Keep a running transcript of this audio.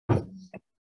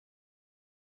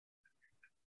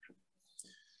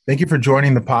Thank you for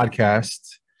joining the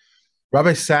podcast.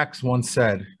 Rabbi Sachs once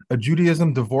said, "A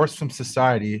Judaism divorced from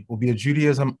society will be a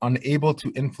Judaism unable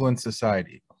to influence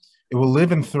society. It will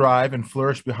live and thrive and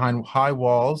flourish behind high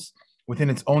walls within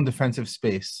its own defensive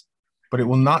space, but it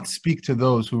will not speak to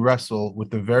those who wrestle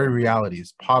with the very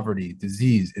realities, poverty,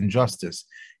 disease, injustice,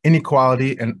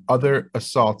 inequality, and other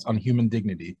assaults on human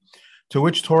dignity, to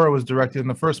which Torah was directed in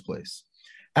the first place.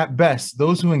 At best,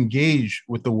 those who engage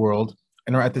with the world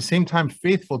and are at the same time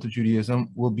faithful to Judaism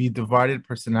will be divided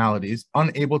personalities,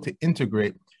 unable to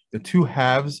integrate the two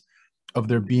halves of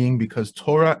their being because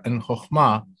Torah and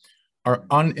Chokhmah are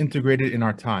unintegrated in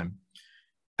our time.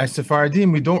 As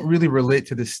Sephardim, we don't really relate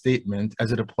to this statement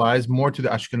as it applies more to the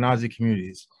Ashkenazi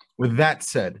communities. With that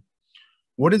said,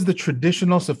 what is the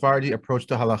traditional Sephardi approach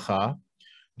to halakha?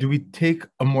 Do we take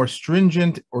a more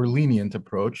stringent or lenient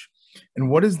approach? And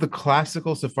what is the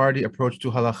classical Sephardi approach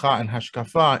to halakha and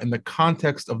hashkafa in the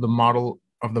context of the model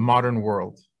of the modern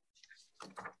world?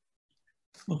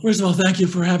 Well, first of all, thank you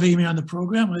for having me on the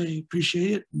program. I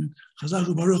appreciate it. And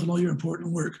Chazak Baruch and all your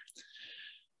important work.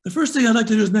 The first thing I'd like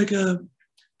to do is make a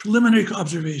preliminary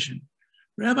observation.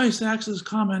 Rabbi Sachs's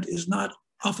comment is not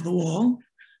off the wall.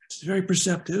 It's very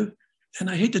perceptive. And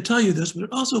I hate to tell you this, but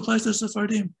it also applies to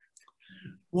Sephardim.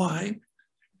 Why?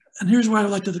 And here's why I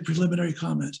like the preliminary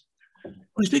comment. When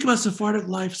we speak about Sephardic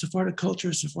life, Sephardic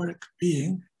culture, Sephardic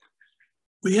being,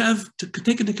 we have to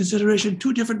take into consideration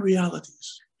two different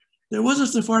realities. There was a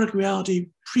Sephardic reality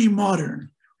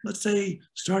pre-modern, let's say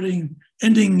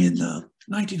ending in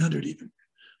 1900 even,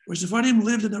 where Sephardim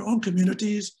lived in their own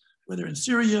communities, whether in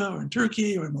Syria or in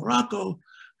Turkey or in Morocco,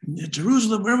 in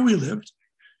Jerusalem, wherever we lived.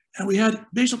 And we had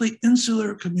basically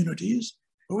insular communities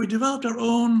where we developed our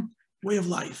own way of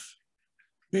life,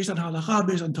 based on halakha,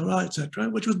 based on Torah, etc.,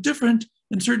 which was different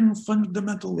in certain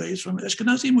fundamental ways from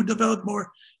Ashkenazim who developed more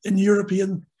in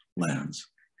European lands.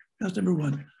 That's number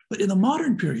one. But in the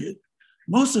modern period,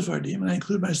 most Sephardim, and I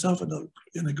include myself in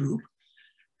the group,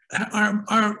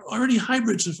 are already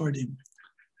hybrid Sephardim.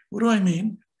 What do I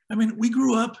mean? I mean, I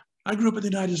grew up in the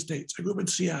United States. I grew up in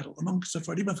Seattle among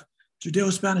Sephardim of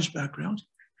Judeo-Spanish background.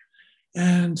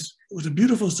 And it was a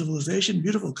beautiful civilization,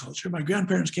 beautiful culture. My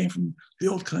grandparents came from the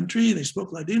old country. They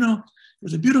spoke Ladino. It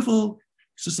was a beautiful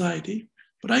society.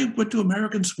 But I went to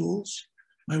American schools.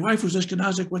 My wife was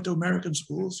Ashkenazi, went to American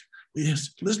schools. We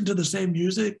listened to the same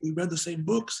music. We read the same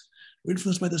books. We were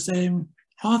influenced by the same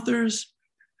authors.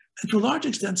 And to a large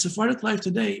extent, Sephardic life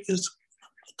today is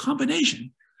a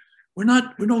combination. We're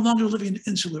no longer living in an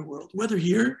insular world, whether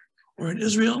here or in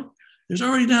Israel. There's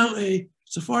already now a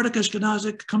Sephardic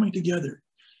Ashkenazic coming together.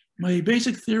 My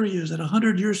basic theory is that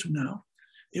 100 years from now,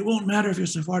 it won't matter if you're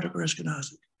Sephardic or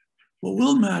Ashkenazic. What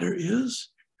will matter is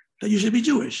that you should be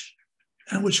Jewish.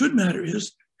 And what should matter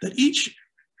is that each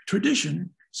tradition,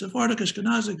 Sephardic,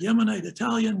 Ashkenazic, Yemenite,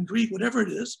 Italian, Greek, whatever it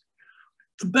is,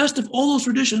 the best of all those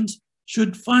traditions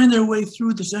should find their way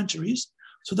through the centuries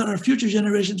so that our future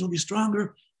generations will be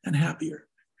stronger and happier.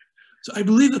 So I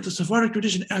believe that the Sephardic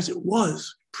tradition as it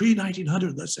was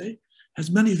pre-1900, let's say, has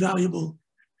many valuable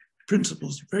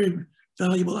principles, very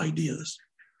valuable ideas.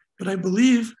 But I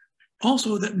believe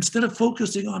also that instead of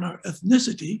focusing on our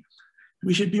ethnicity,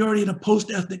 we should be already in a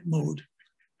post-ethnic mode.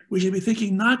 We should be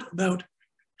thinking not about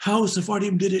how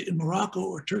Sephardim did it in Morocco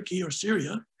or Turkey or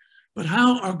Syria, but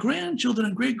how our grandchildren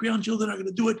and great-grandchildren are going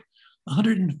to do it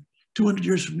 100 and 200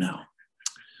 years from now.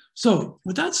 So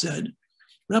with that said,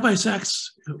 Rabbi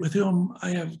Sachs, with whom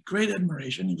I have great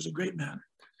admiration, he was a great man,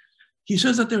 he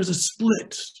says that there is a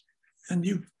split, and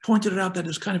you pointed it out that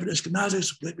it's kind of an Ashkenazi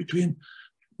split between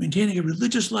maintaining a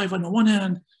religious life on the one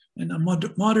hand and a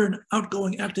modern,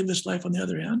 outgoing activist life on the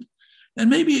other hand. And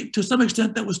maybe to some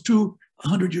extent that was true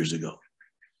 100 years ago.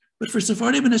 But for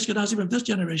Sephardim and Ashkenazim of this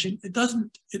generation, it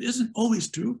isn't always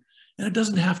true, and it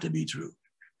doesn't have to be true.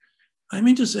 I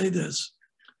mean to say this: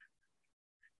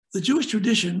 the Jewish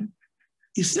tradition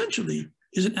essentially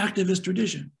is an activist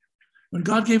tradition. When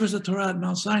God gave us the Torah at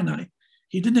Mount Sinai,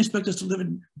 he didn't expect us to live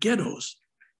in ghettos.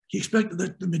 He expected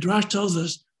that the Midrash tells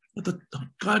us that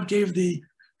God gave the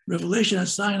revelation at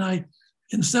Sinai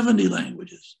in 70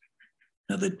 languages.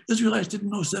 Now the Israelites didn't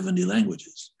know 70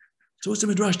 languages. So what's the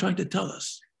Midrash trying to tell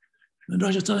us? The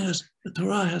Midrash is telling us the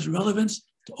Torah has relevance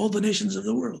to all the nations of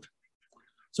the world.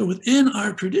 So within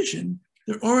our tradition,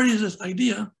 there already is this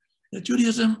idea that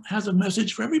Judaism has a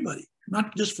message for everybody,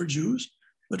 not just for Jews,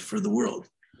 but for the world.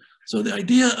 So the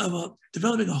idea of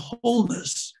developing a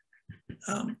wholeness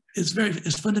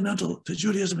is fundamental to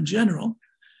Judaism in general.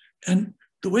 And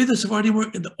the way the Sephardim were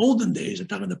in the olden days, I'm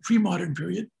talking the pre-modern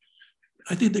period,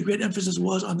 I think the great emphasis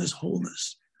was on this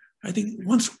wholeness. I think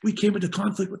once we came into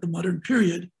conflict with the modern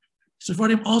period,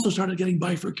 Sephardim also started getting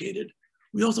bifurcated.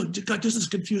 We also got just as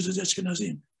confused as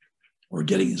Ashkenazim, or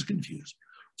getting as confused.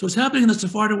 So what's happening in the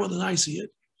Sephardic world, as I see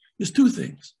it, is two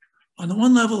things. On the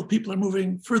one level, people are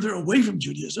moving further away from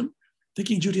Judaism,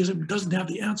 thinking Judaism doesn't have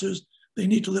the answers. They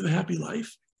need to live a happy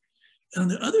life. And on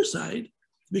the other side,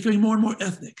 becoming more and more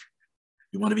ethnic.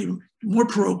 We want to be more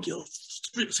parochial,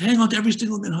 hang on to every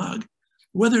single minhag.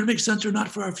 Whether it makes sense or not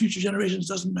for our future generations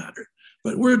doesn't matter.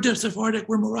 But we're Sephardic,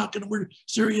 we're Moroccan, we're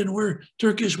Syrian, we're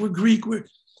Turkish, we're Greek.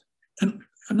 And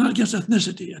I'm not against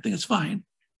ethnicity. I think it's fine.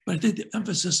 But I think the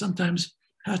emphasis sometimes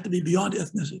has to be beyond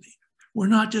ethnicity. We're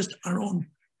not just our own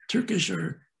Turkish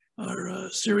or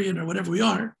Syrian or whatever we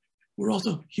are. We're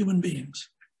also human beings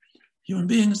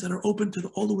that are open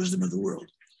to all the wisdom of the world.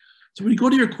 So when you go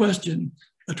to your question,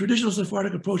 a traditional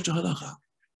Sephardic approach to halacha.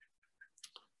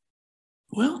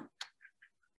 Well,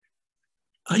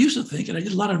 I used to think, and I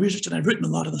did a lot of research and I've written a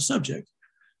lot on the subject,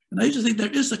 and I used to think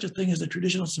there is such a thing as a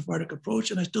traditional Sephardic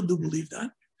approach, and I still do believe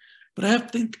that. But I have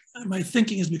to think, my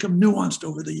thinking has become nuanced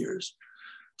over the years.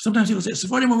 Sometimes people say,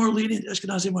 Sephardim are more lenient,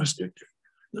 Ashkenazim are stricter.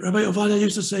 Rabbi Ovadia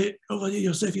used to say, Ovadia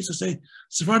Yosef used to say,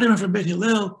 Sephardim are from Beit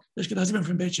Hillel, Ashkenazim are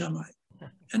from Beit Shammai.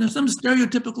 And in some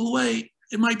stereotypical way,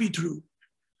 it might be true.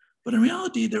 But in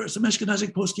reality, there are some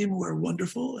Ashkenazic poskim who are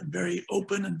wonderful and very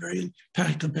open and very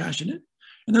compassionate.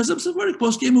 And there's some Sephardic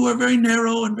poskim who are very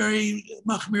narrow and very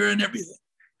machmir and everything.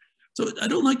 So I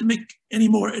don't like to make any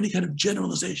kind of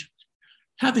generalization.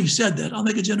 Having said that, I'll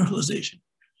make a generalization.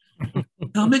 And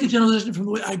I'll make a generalization from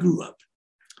the way I grew up.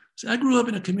 So I grew up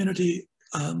in a community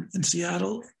in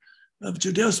Seattle of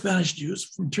Judeo-Spanish Jews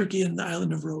from Turkey and the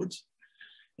island of Rhodes.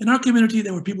 In our community,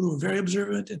 there were people who were very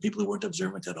observant and people who weren't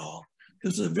observant at all.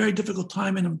 This was a very difficult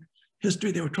time in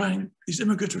history. These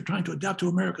immigrants were trying to adapt to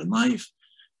American life.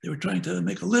 They were trying to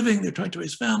make a living. They were trying to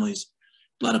raise families.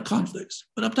 A lot of conflicts.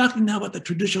 But I'm talking now about the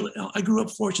traditional. I grew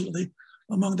up, fortunately,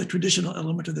 among the traditional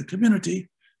element of the community.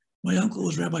 My uncle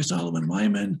was Rabbi Solomon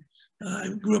Maimon. I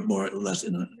grew up more or less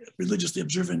in a religiously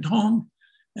observant home.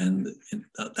 And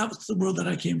that was the world that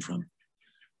I came from.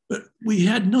 But we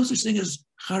had no such thing as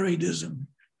Haredism.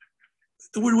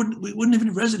 The word wouldn't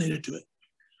even resonate to it.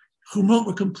 Humot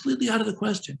were completely out of the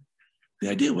question. The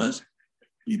idea was,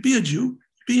 you be a Jew,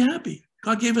 be happy.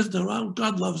 God gave us the Torah,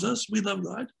 God loves us, we love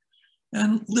God,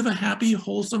 and live a happy,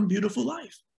 wholesome, beautiful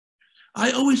life.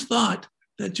 I always thought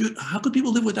that how could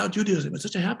people live without Judaism? It's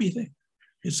such a happy thing.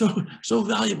 It's so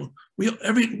valuable. My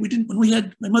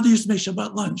mother used to make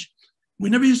Shabbat lunch. We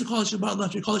never used to call it Shabbat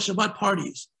lunch, we call it Shabbat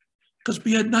parties. Because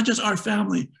we had not just our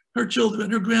family, her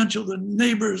children, her grandchildren,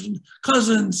 neighbors, and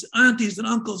cousins, aunties, and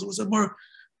uncles. It was a more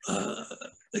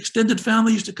extended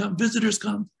family used to come, visitors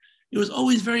come. It was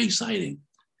always very exciting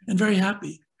and very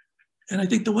happy. And I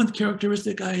think the one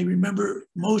characteristic I remember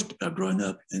most about growing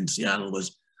up in Seattle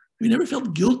was we never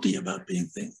felt guilty about being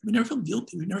things. We never felt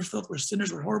guilty. We never felt we're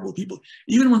sinners, we're horrible people.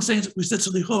 Even when we said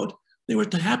Selichot, they were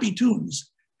to happy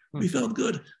tunes. We felt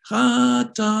good.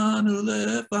 Chatanu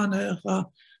lefanecha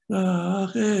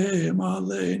lachem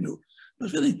aleinu. I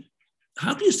was feeling,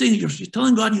 how can you say you're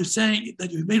telling God you're saying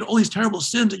that you've made all these terrible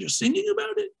sins and you're singing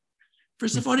about it? For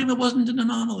Sephardim, it wasn't an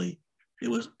anomaly. It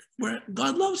was where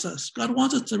God loves us. God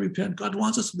wants us to repent. God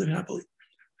wants us to live happily.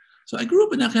 So I grew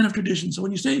up in that kind of tradition. So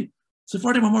when you say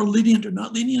Sephardim are more lenient or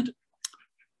not lenient,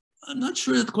 I'm not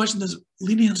sure that the question is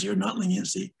leniency or not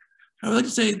leniency. I would like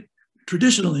to say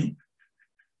traditionally,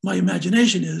 my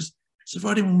imagination is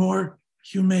Sephardim are more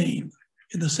humane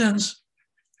in the sense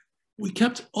we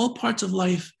kept all parts of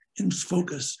life in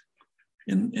focus.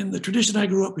 In the tradition I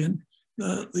grew up in,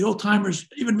 the old timers,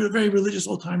 even the very religious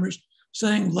old timers,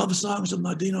 sang love songs of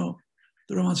Ladino.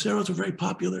 The romanceros were very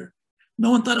popular. No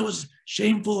one thought it was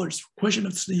shameful or a question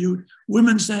of tzniut.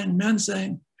 Women sang, men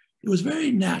sang. It was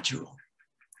very natural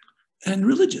and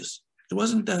religious. It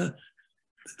wasn't, there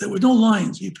were no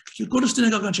lines. You go to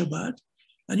synagogue on Shabbat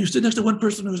and you sit next to one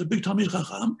person who was a big Talmid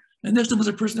Chacham, and next to him was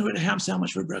a person who had a ham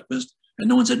sandwich for breakfast, and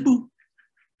no one said boo.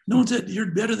 No one said,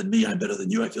 you're better than me, I'm better than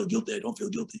you, I feel guilty, I don't feel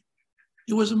guilty.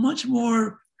 It was much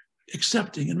more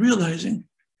accepting and realizing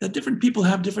that different people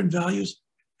have different values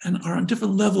and are on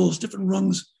different levels, different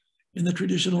rungs in the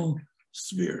traditional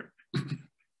sphere.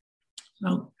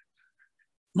 Now,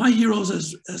 my heroes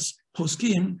as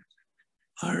poskim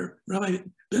are Rabbi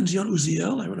Ben Zion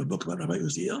Uziel. I wrote a book about Rabbi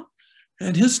Uziel,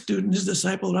 and his student, his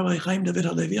disciple, Rabbi Chaim David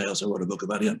Halevi. I also wrote a book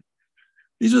about him.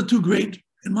 These are the two great,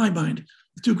 in my mind,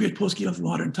 the two great poskim of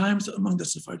modern times among the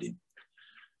Sephardim.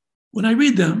 When I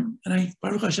read them, and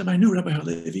Baruch Hashem, I knew Rabbi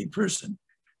Halevi in person.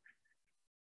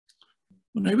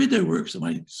 When I read their works, and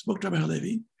I spoke to Rabbi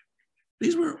Halevi,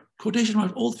 these were quotation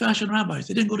marks, old-fashioned rabbis.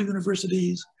 They didn't go to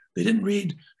universities. They didn't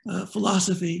read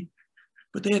philosophy.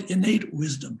 but they had innate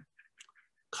wisdom,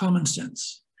 common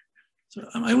sense. So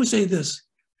I always say this.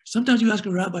 Sometimes you ask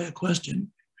a rabbi a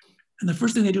question, and the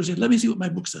first thing they do is say, let me see what my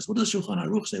book says. What does Shulchan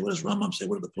Aruch say? What does Rambam say?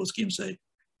 What do the poskim say?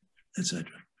 Etc.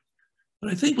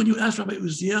 But I think when you ask Rabbi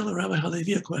Uziel or Rabbi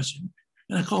Halevi a question,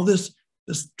 and I call this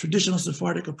traditional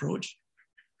Sephardic approach,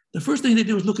 the first thing they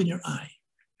do is look in your eye.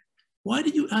 Why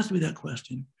did you ask me that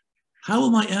question? How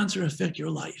will my answer affect your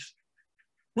life?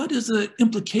 What is the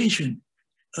implication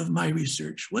of my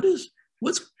research?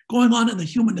 What's going on in the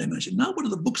human dimension? Not what do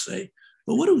the books say,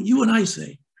 but what do you and I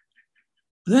say?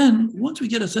 Then, once we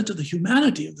get a sense of the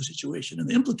humanity of the situation and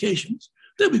the implications,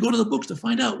 then we go to the books to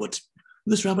find out what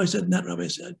this rabbi said and that rabbi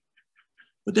said.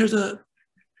 But there's a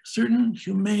certain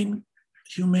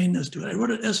humaneness to it. I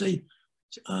wrote an essay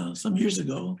some years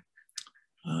ago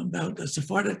about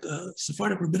Sephardic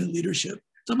rabbinic leadership.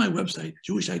 It's on my website,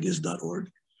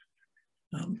 jewishideas.org.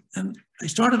 And I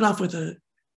started off with a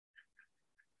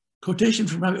quotation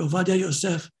from Rabbi Ovadia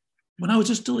Yosef when I was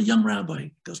just still a young rabbi.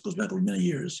 This goes back many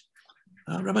years.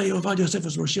 Rabbi Ovadia Yosef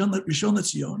was Rishon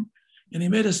LeZion, and he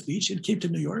made a speech and came to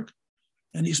New York,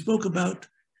 and he spoke about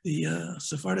the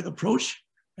Sephardic approach.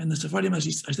 And the Sephardim,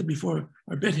 as I said before,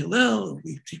 are Bet Hillel.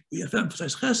 We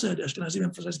emphasize Chesed. Ashkenazim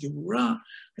emphasize Gevurah.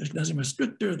 Ashkenazim are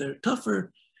stricter. They're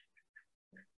tougher.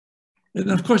 And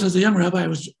of course, as a young rabbi, I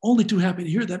was only too happy to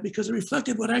hear that because it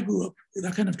reflected what I grew up with,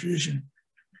 that kind of tradition.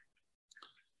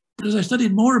 But as I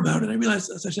studied more about it, I realized,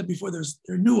 as I said before, there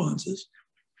are nuances.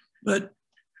 But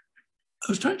I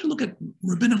was trying to look at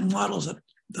rabbinic models that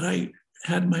I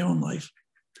had in my own life,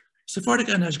 Sephardic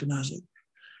and Ashkenazi.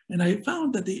 And I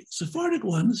found that the Sephardic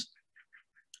ones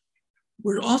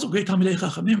were also great Talmidei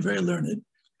Chachamim, very learned,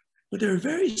 but they were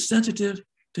very sensitive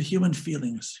to human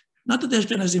feelings. Not that the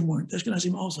Ashkenazim weren't, the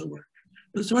Ashkenazim also were.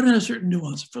 But the Sephardim had a certain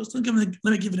nuance. First, let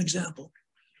me give an example.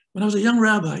 When I was a young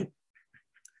rabbi,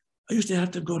 I used to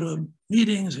have to go to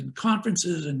meetings and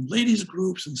conferences and ladies'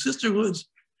 groups and sisterhoods.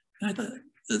 And I thought,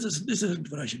 this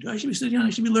isn't what I should do. I should be sitting down,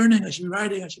 I should be learning, I should be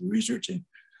writing, I should be researching.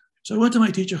 So I went to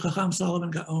my teacher, Chacham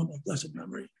Solomon Gaon of blessed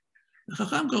memory. And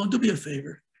Chacham Gaon, do me a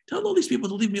favor. Tell all these people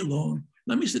to leave me alone.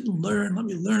 Let me sit and learn, let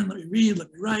me read,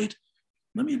 let me write.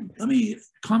 Let me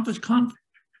concentrate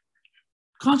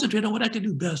on what I can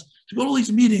do best. To go to all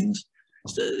these meetings,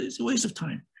 it's a waste of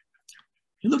time.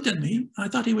 He looked at me, and I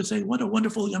thought he would say, what a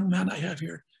wonderful young man I have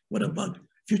here. What a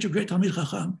future great Talmid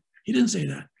Chacham. He didn't say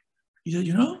that. He said,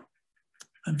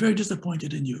 I'm very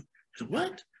disappointed in you. I said,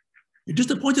 what? You're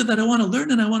disappointed that I want to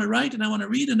learn and I want to write and I want to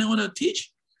read and I want to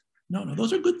teach? No,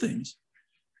 those are good things.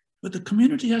 But the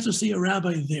community has to see a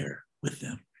rabbi there with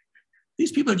them.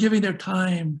 These people are giving their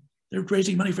time. They're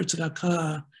raising money for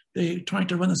tzedakah. They're trying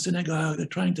to run the synagogue. They're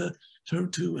trying to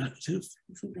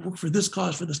work for this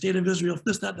cause, for the state of Israel,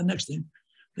 this, that, the next thing.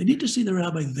 They need to see the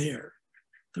rabbi there.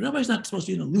 The rabbi is not supposed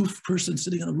to be an aloof person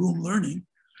sitting in a room learning.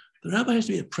 The rabbi has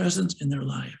to be a presence in their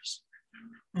lives.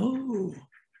 Oh,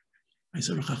 I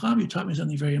said, Chacham, you taught me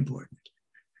something very important.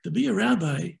 To be a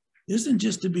rabbi isn't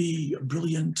just to be a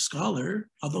brilliant scholar,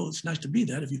 although it's nice to be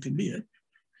that if you can be it.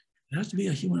 It has to be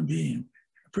a human being,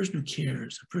 a person who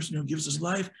cares, a person who gives his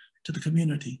life to the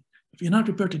community. If you're not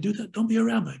prepared to do that, don't be a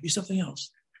rabbi, be something else.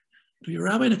 To be a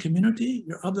rabbi in a community,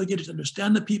 you're obligated to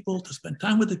understand the people, to spend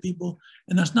time with the people,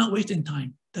 and that's not wasting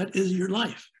time. That is your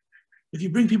life. If you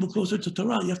bring people closer to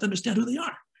Torah, you have to understand who they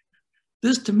are.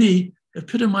 This, to me,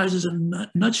 epitomizes in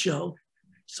a nutshell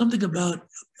something about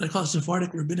what I call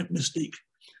Sephardic rabbinic mystique.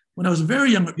 When I was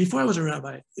very young, before I was a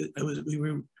rabbi,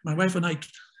 my wife and I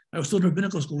was still in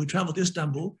rabbinical school. We traveled to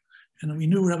Istanbul, and we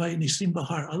knew Rabbi Nisim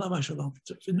Bahar, Allah Shalom,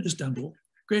 in Istanbul,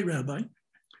 great rabbi.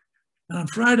 And on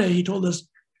Friday, he told us,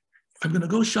 I'm going to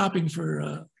go shopping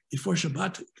before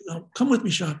Shabbat. Come with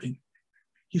me shopping.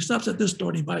 He stops at this store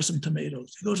and he buys some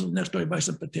tomatoes. He goes to the next store, he buys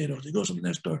some potatoes. He goes to the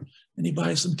next store and he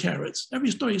buys some carrots.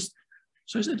 Every store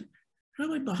So I said,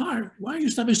 Rabbi Bahar, why are you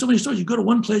stopping so many stores? You go to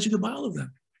one place, you can buy all of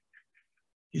them.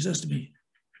 He says to me,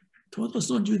 todos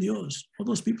son Judíos. All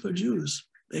those people are Jews.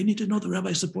 They need to know the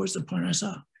rabbi supports the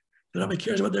parnasah. The rabbi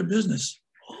cares about their business.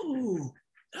 Oh,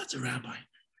 that's a rabbi.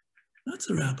 That's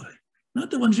a rabbi. Not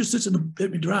the one who just sits in the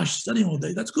Beit Midrash studying all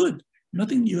day. That's good.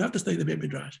 Nothing, you have to study the Beit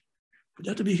Midrash. But you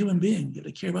have to be a human being. You have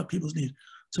to care about people's needs.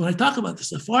 So when I talk about the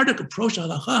Sephardic approach to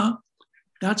halacha,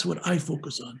 that's what I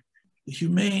focus on. The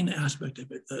humane aspect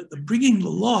of it. The bringing the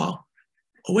law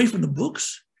away from the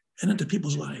books and into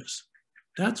people's lives.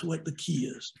 That's what the key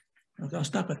is. Okay, I'll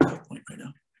stop at that point right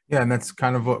now. Yeah, and that's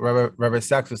kind of what Rabbi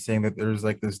Sachs was saying, that there's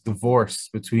like this divorce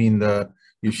between the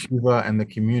yeshiva and the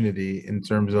community in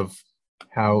terms of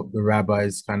how the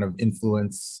rabbis kind of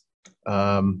influence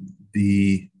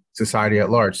the society at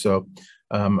large. So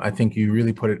I think you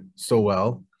really put it so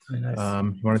well. Very nice.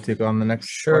 You want to take on the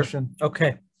next question?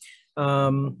 Okay.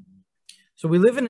 So we live in